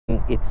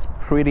It's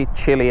pretty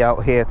chilly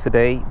out here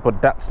today,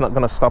 but that's not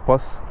going to stop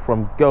us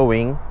from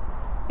going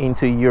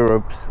into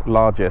Europe's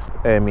largest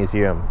air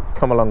museum.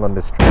 Come along on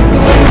this trip.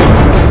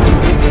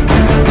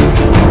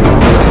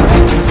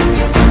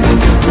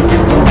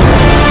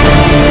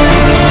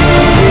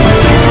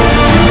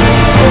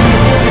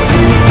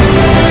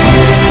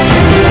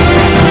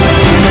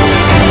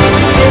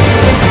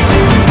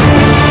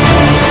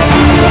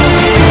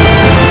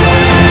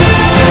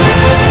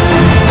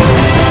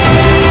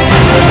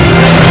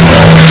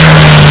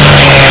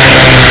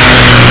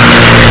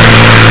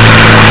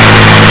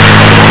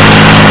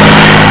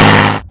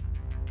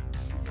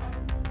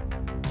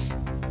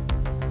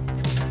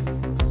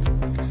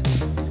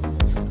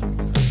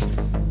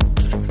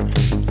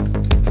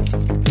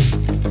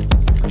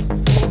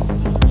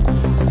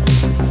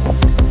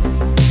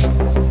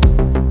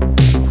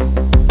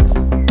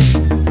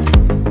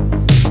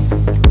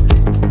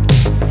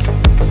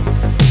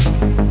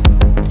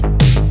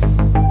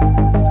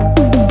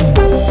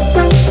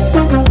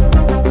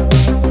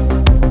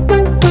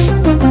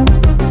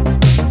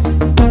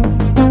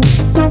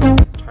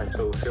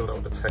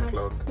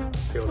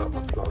 Filled up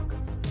my plug,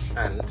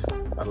 and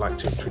I'd like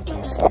to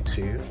introduce you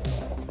to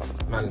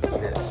Mandy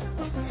here.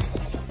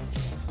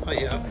 Oh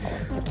yeah,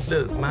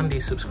 look, Mandy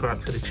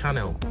subscribed to the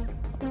channel,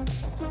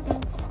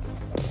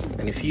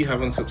 and if you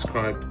haven't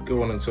subscribed,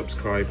 go on and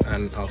subscribe,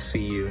 and I'll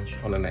see you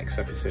on the next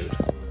episode.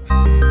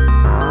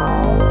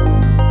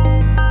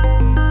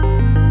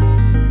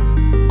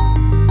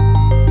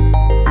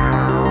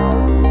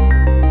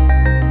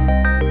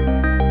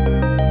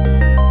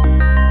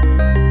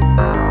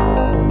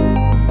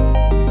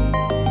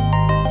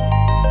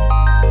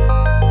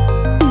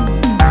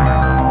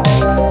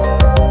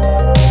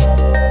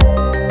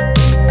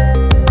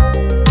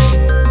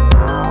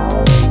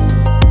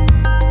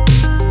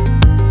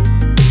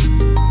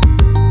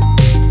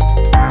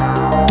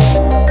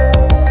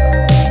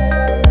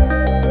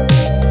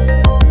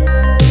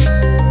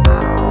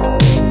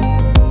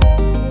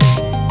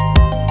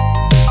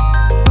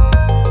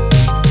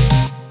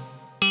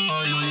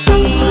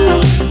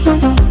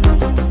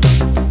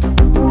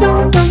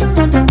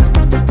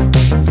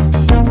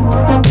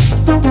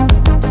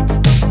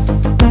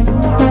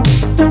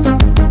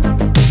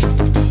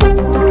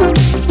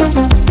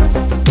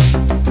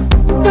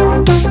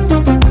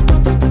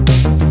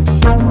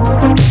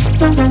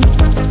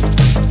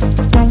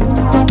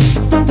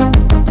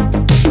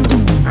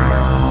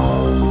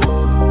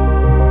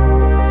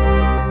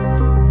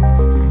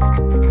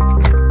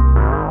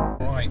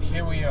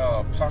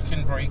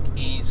 Parking brake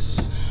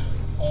is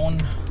on,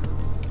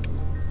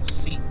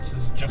 seats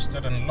is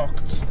adjusted and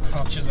locked,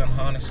 hatches and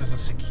harnesses are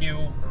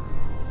secure,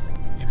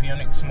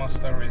 avionics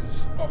master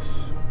is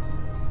off,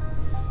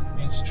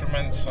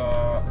 instruments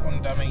are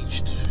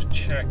undamaged,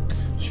 check.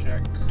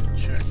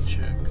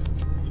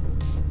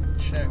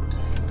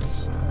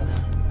 It's off.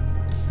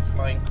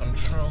 Flying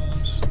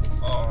controls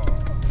are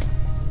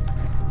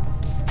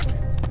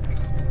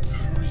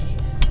free,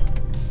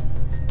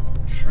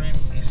 trim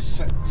is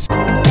set.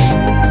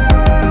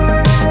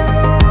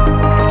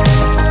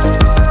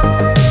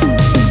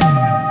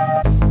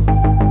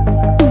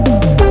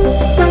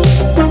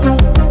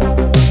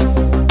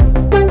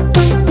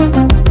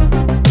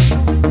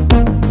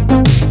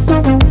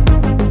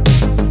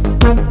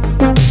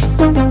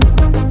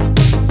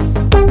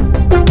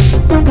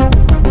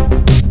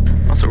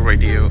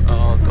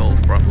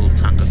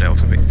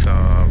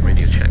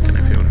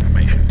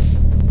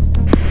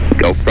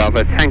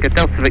 Tango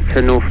Delta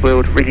Victor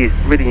Northfield,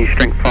 reading you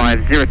strength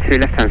 502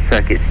 left hand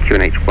circuits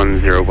QNH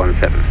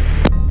 1017.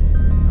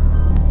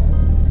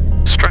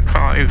 Strength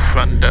 5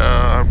 and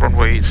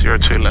runway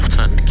 02 left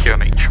hand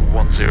QNH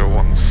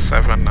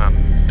 1017, and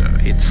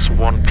it's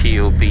 1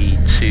 POB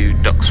to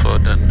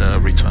Duxford and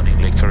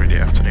returning later in the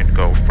afternoon.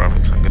 Golf Bravo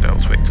Tango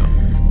Delta Victor.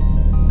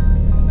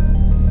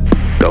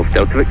 Golf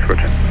Delta Victor,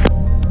 roger.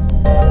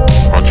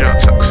 Roger,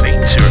 taxi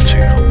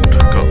 02 hold,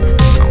 Golf Tango Delta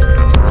Victor.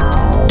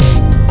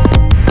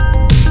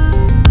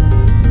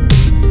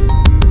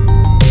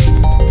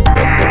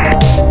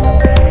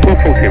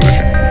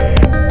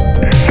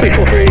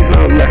 343,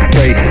 left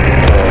base,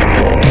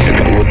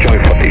 we'll join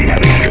for the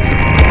heavy strip.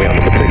 We are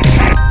number 2.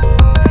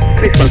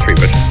 613,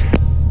 roger.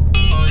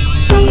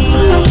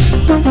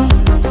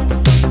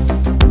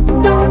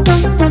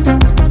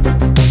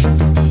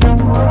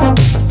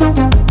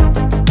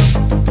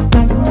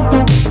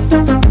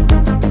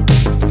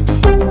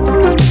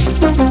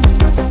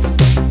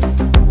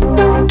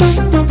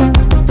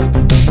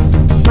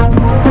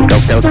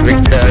 Golf Delta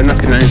Victor,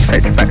 nothing known to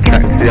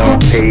backtrack to the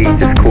RP,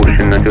 just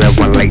caution, I do have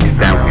one late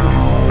downwind.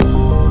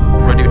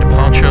 Ready for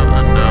departure,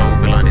 and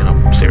we'll be lining up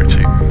 02.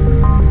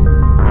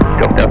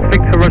 Golf Delta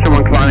Victor, roger,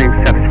 one climbing,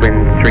 south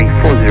wind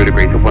 340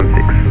 degrees at 16.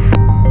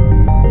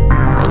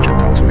 Roger,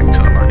 Delta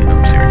Victor, lining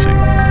up 02.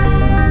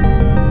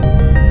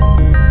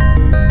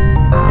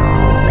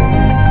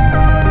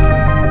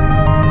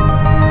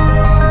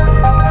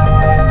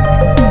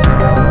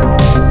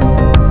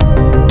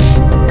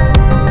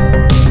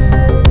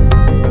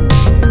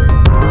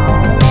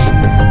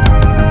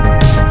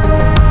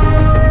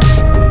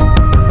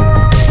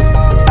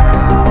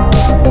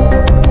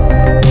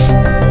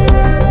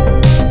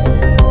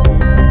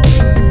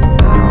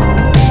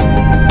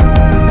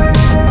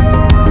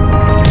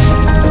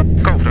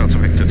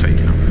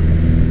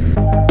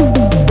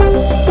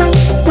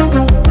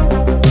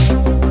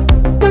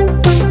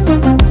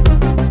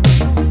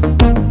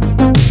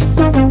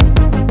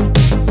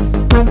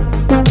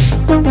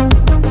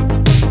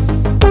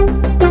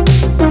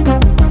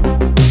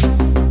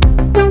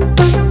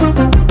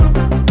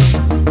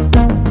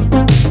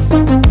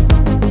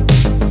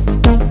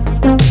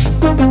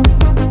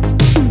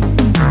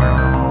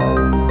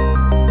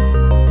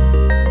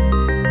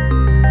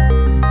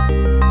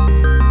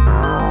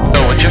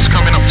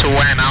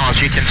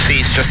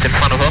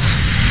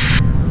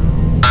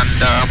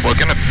 we're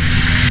gonna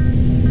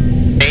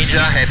change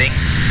our heading.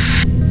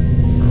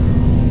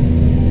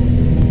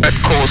 Red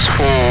course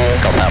for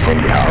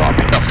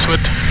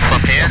Duxford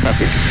from here.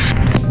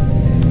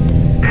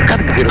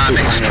 Our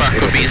next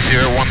track will be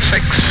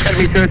 016.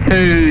 Academy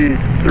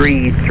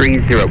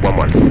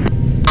 02333011.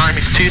 Time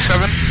is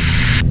 27.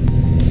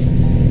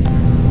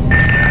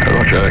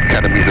 Roger,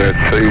 Academy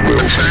 02 will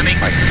Concerning.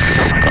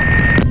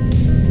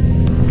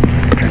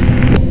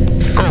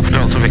 Golf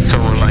Delta Victor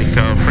will like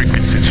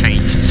frequency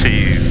change to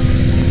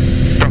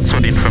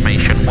Duxford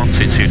information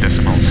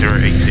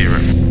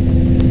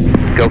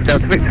 122.080. Golf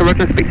Delta Victor,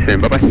 Roger, speak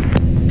soon, bye bye.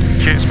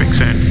 Cheers, speak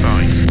soon,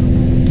 bye.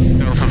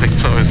 Delta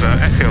Victor is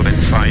airfield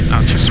inside.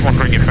 I'm just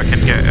wondering if I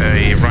can get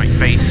a right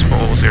base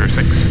for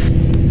 06.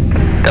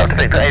 Delta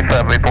Victor, A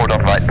firm, report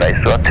on right base,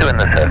 we're on 2 in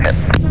the circuit.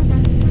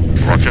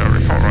 Roger,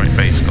 report right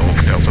base, Golf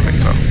Delta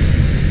Victor.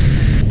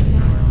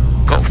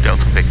 Golf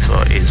Delta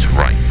Victor is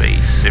right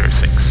base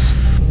 06.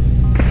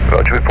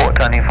 Roger, report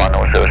turning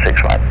final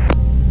 06 right.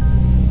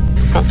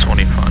 Report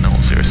turning final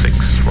 06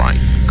 right,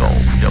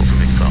 Golf Delta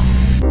Victor.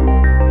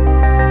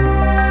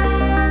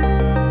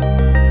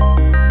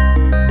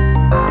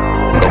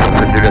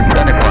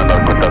 Turning final,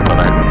 good Delta 9.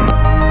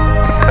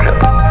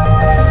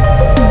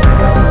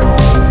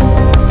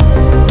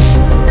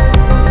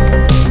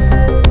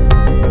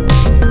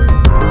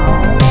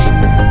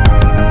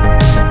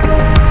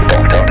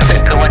 Delta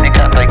Victor, when you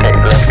can vacate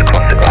left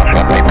across the glass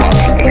runway,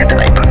 parking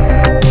eastern apron.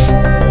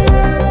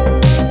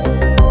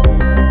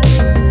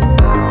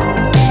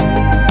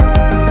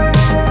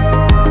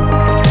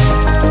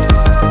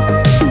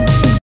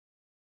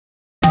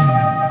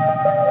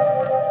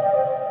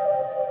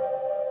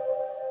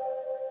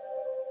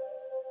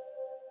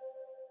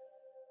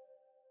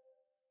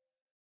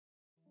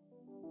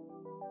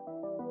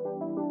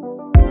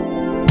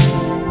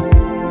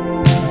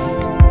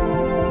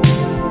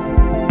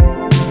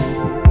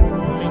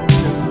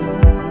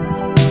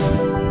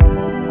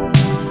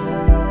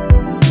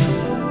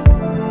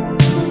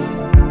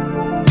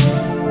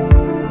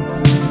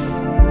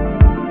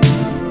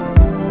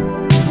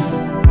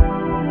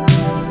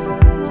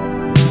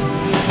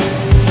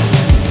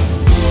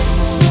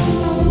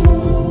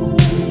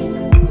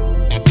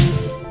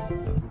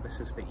 This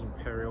is the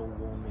Imperial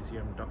War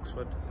Museum,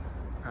 Duxford,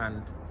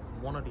 and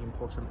one of the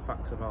important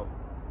facts about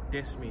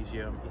this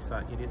museum is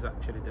that it is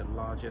actually the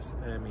largest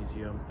air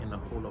museum in the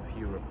whole of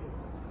Europe.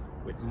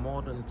 With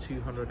more than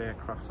 200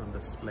 aircraft on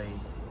display,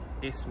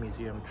 this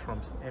museum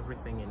trumps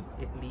everything in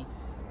Italy,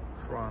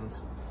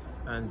 France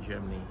and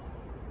Germany.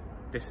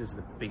 This is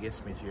the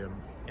biggest museum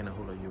in the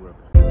whole of Europe.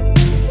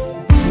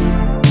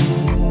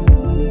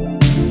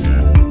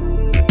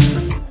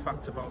 The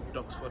fact about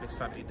Duxford is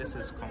that this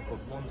is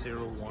Concorde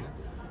 101,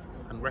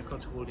 and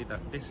records hold it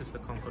that this is the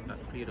Concorde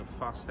that flew the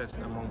fastest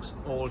amongst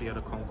all the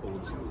other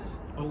Concordes.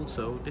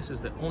 Also, this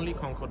is the only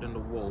Concorde in the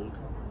world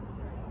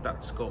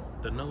that's got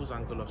the nose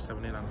angle of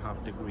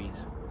 17.5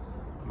 degrees.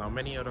 Now,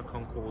 many other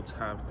Concordes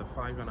have the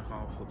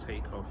 5.5 for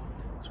takeoff,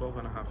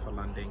 12.5 for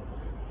landing,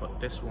 but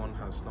this one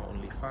has not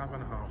only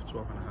 5.5,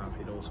 12.5,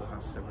 it also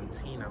has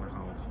 17.5.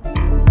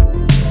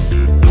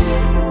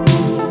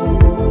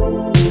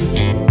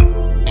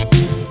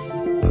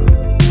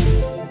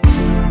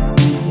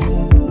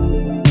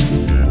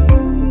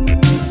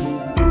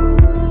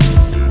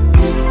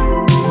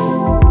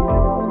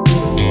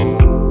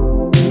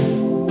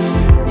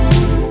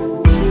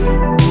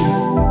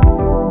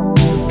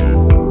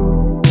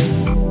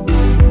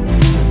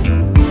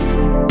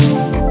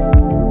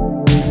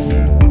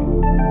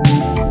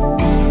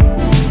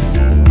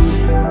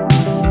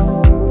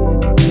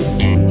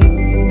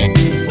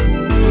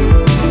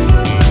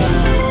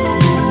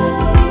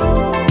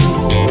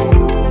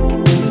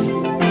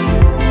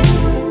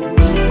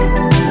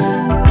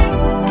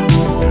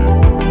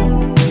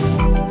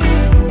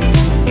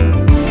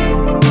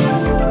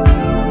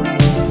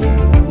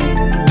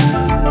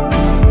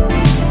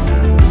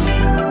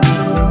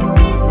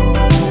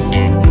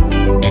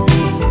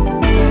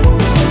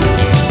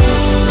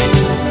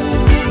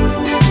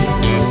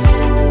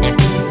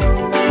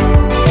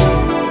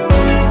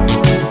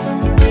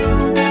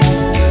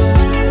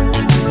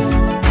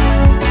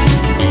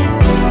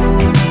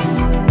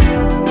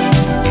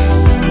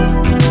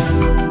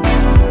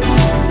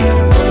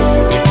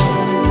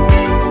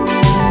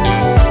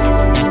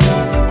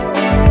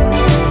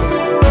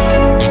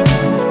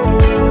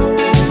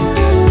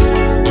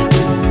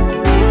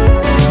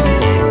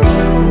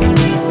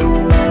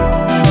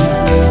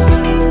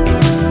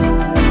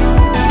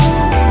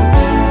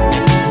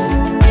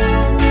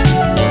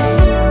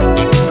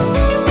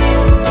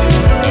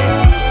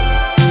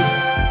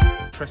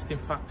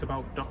 Fact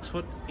about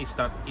Duxford is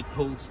that it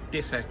holds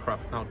this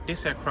aircraft. Now,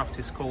 this aircraft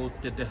is called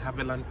the de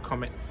Havilland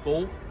Comet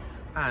 4,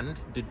 and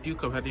the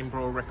Duke of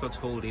Edinburgh records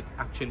hold it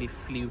actually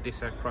flew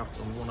this aircraft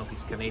on one of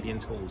his Canadian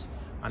tours.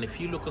 And if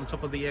you look on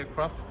top of the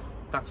aircraft,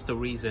 that's the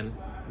reason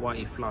why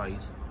it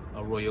flies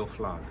a royal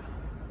flag.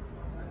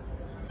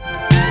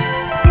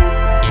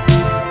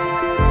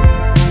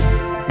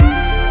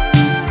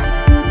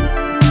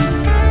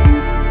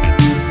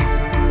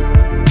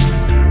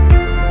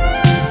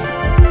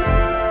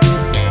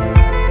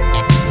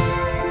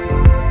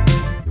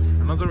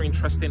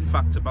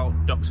 fact about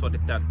Duxford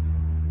is that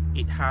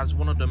it has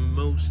one of the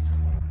most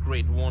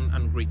Grade 1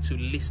 and Grade 2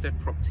 listed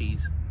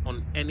properties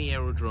on any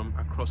aerodrome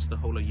across the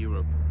whole of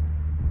Europe.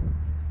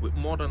 With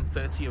more than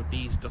 30 of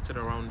these dotted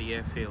around the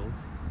airfield,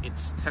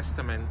 it's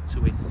testament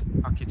to its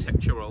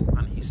architectural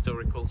and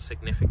historical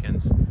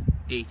significance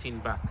dating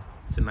back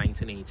to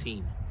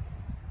 1918.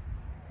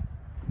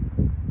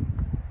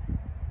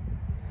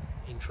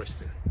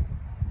 Interesting.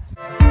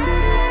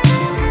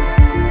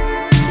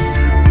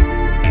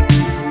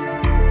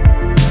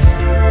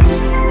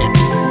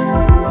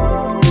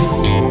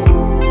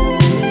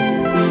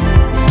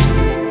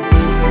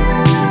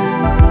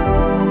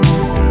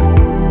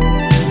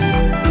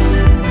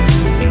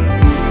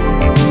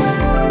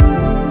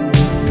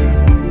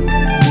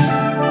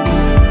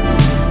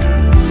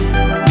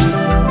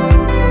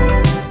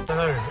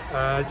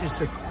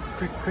 Just a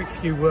quick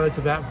few words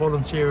about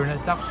volunteering at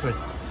Duxford.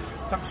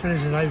 Duxford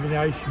is an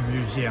aviation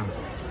museum.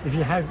 If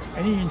you have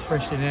any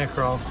interest in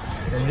aircraft,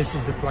 then this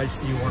is the place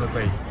that you want to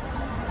be.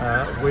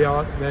 There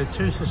are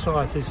two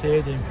societies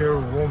here, the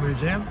Imperial War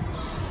Museum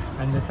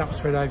and the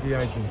Duxford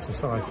Aviation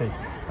Society.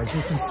 As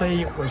you can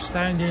see, we're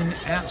standing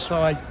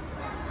outside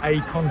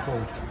a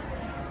Concorde,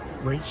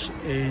 which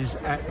is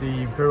at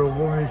the Imperial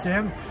War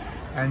Museum.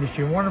 And if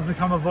you want to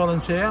become a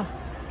volunteer,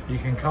 you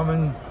can come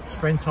and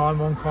spend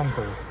time on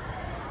Concorde.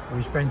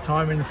 We spend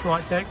time in the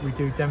flight deck, we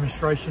do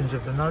demonstrations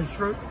of the nose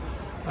droop,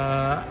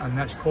 and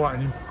that's quite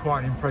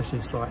an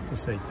impressive sight to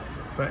see.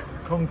 But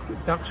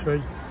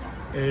Duxford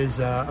is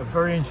a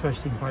very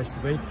interesting place to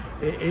be.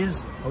 It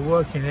is a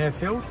working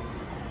airfield.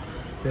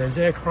 There's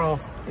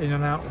aircraft in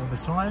and out all the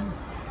time.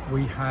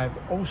 We have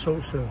all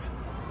sorts of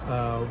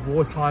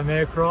wartime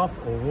aircraft,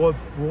 or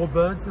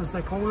warbirds as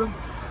they call them.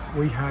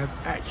 We have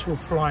actual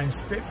flying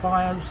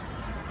Spitfires,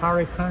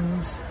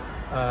 Hurricanes.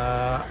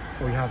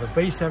 We have a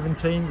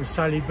B-17, the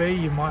Sally B,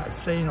 you might have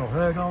seen or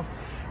heard of.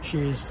 She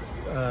is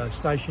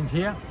stationed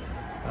here.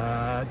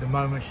 At the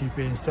moment she's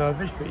being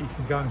serviced, but you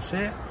can go and see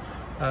it.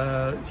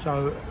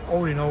 So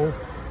all in all,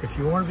 if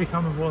you want to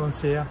become a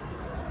volunteer,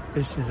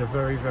 this is a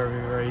very, very,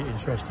 very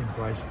interesting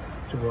place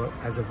to work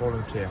as a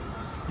volunteer.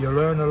 You'll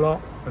learn a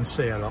lot and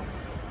see a lot.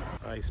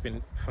 It's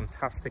been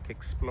fantastic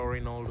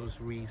exploring all those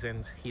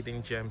reasons,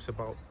 hidden gems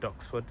about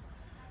Duxford.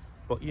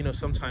 But you know,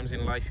 sometimes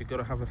in life you got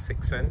to have a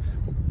sixth sense,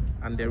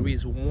 and there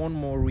is one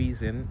more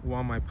reason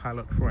why my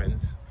pilot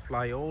friends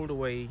fly all the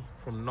way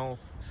from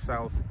north,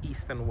 south,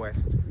 east and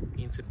west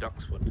into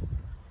Duxford.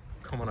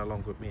 Come on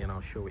along with me and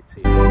I'll show it to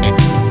you.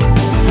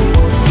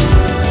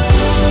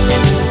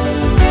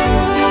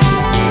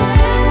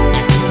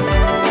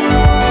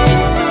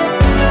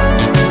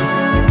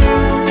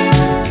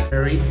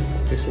 Harry,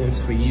 this one's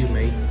for you,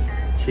 mate.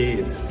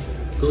 Cheers.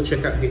 Go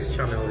check out his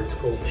channel, it's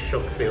called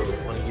Shotfield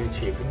on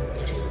YouTube.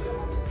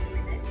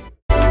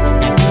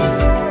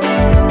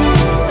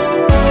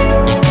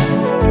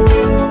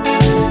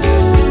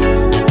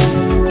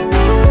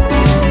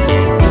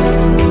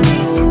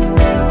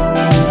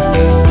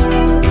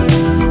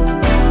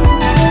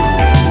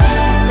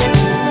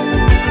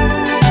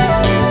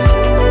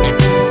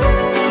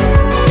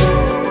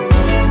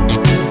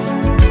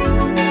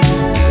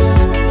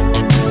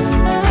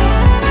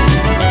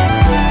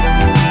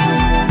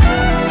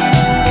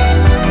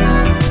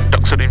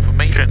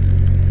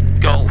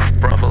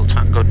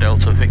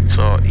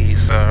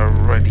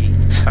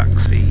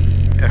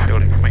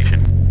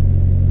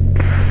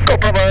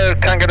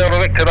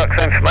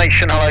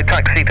 Information, hello,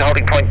 taxi to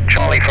holding point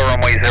Charlie for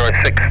runway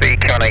 06, the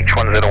QNH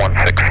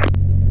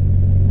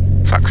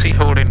 1016. Taxi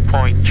holding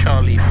point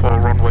Charlie for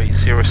runway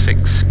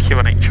 06,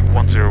 QNH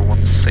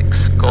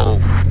 1016,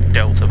 Golf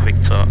Delta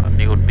Victor,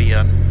 and it would be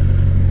an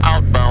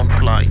outbound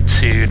flight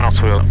to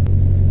Knoxville.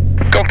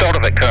 Golf Delta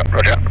Victor,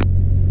 roger.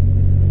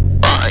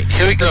 Right,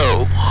 here we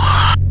go.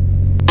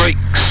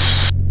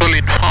 Brakes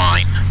pulling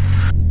fine.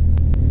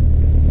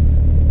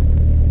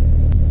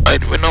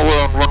 Right, we know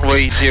we're on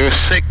runway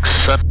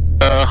 06 and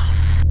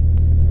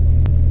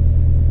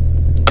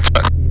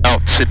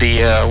out to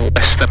the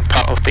western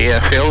part of the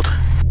airfield.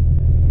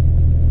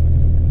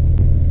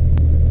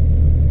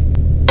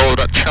 Oh,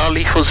 that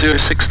Charlie for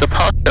 06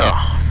 departure.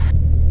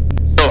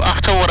 So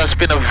after what has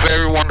been a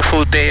very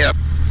wonderful day at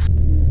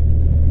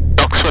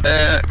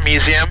Duxford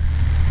Museum,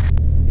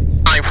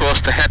 time for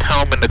us to head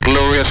home in the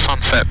glorious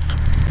sunset.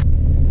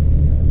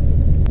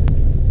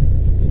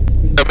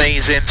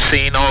 Amazing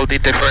seeing all the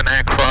different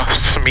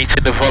aircrafts,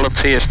 meeting the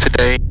volunteers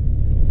today.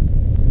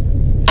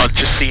 I've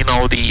just seen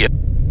all the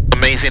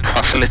amazing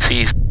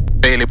facilities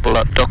available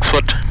at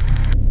Duxford.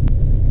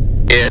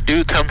 Yeah,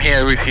 do come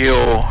here if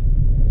you're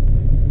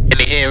in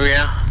the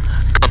area.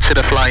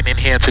 Consider flying in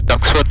here to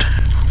Duxford.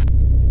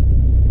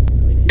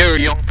 If you're a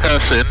young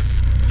person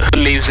who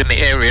lives in the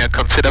area,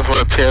 consider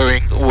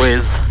volunteering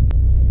with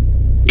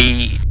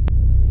the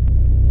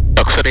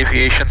Duxford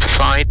Aviation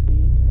Society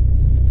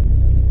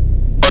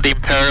or the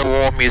Imperial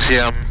War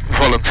Museum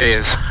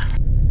volunteers.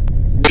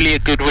 Really a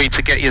good way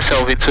to get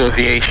yourself into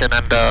aviation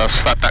and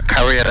start that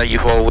career that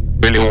you've always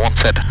really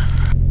wanted.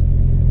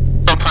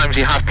 Sometimes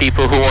you have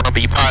people who want to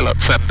be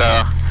pilots and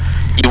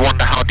you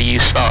wonder how do you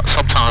start.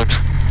 Sometimes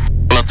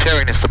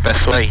volunteering is the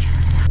best way.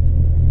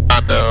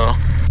 And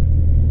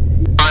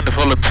find a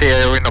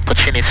volunteering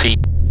opportunity,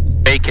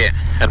 take it,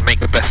 and make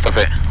the best of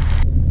it.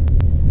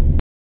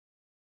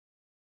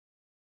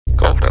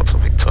 Golf Delta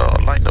Victor,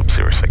 line up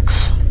 06.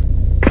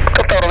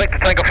 Golf Delta Victor,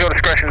 take off your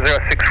discretion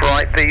 06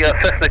 right. The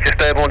Cessna just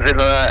airborne's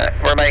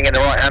remaining in the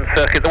right hand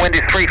circuit. The wind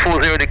is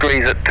 340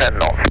 degrees at 10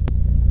 knots.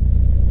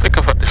 Take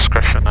off at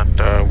discretion and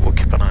we'll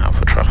keep an eye out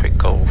for traffic.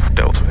 Golf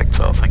Delta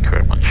Victor, thank you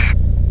very much.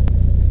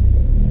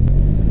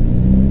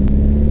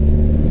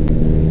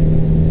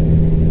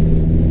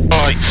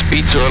 Alright,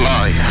 speeds are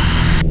alive.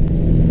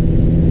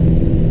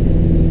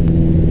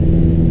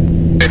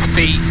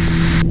 50.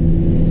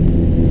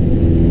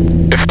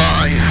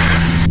 55.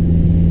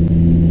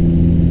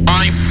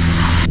 5.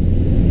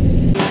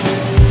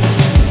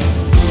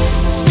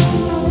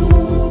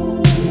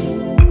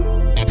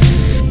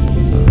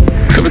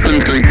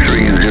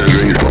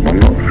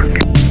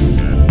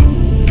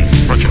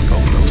 Roger,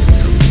 Golf Delta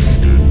Victor.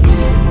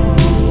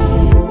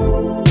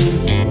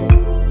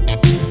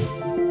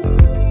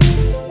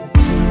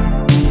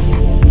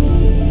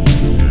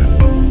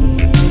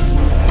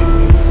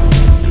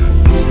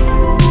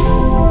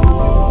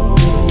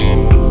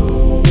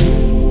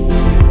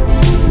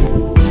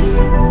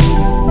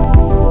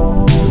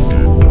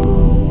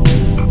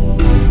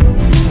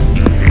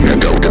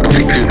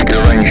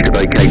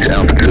 Vacate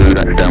altitude,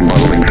 that's down by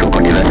the wingsock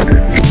on your left.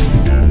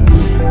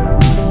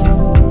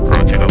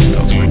 Roger, Golf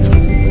Delta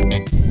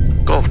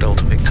Victor. Golf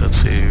Delta Victor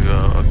to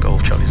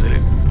Golf Charlie Zulu.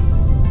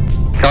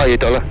 How are you,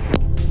 Dollar?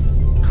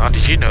 How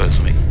did you know it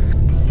was me?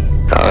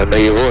 I know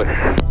your voice.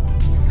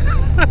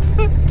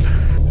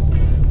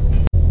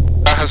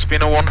 That has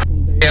been a wonderful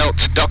day out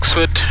to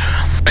Duxford.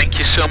 Thank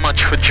you so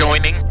much for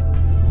joining.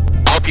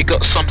 I hope you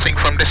got something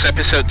from this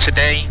episode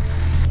today.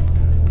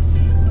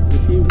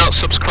 If you're not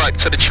subscribed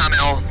to the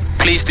channel,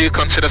 please do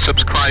consider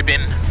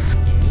subscribing.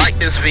 Like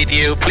this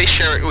video, please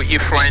share it with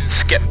your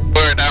friends, get the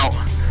word out,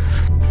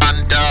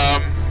 and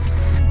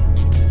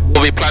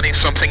we'll be planning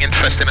something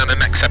interesting in the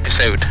next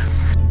episode.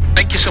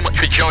 Thank you so much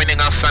for joining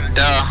us, and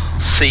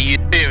see you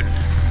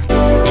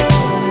soon.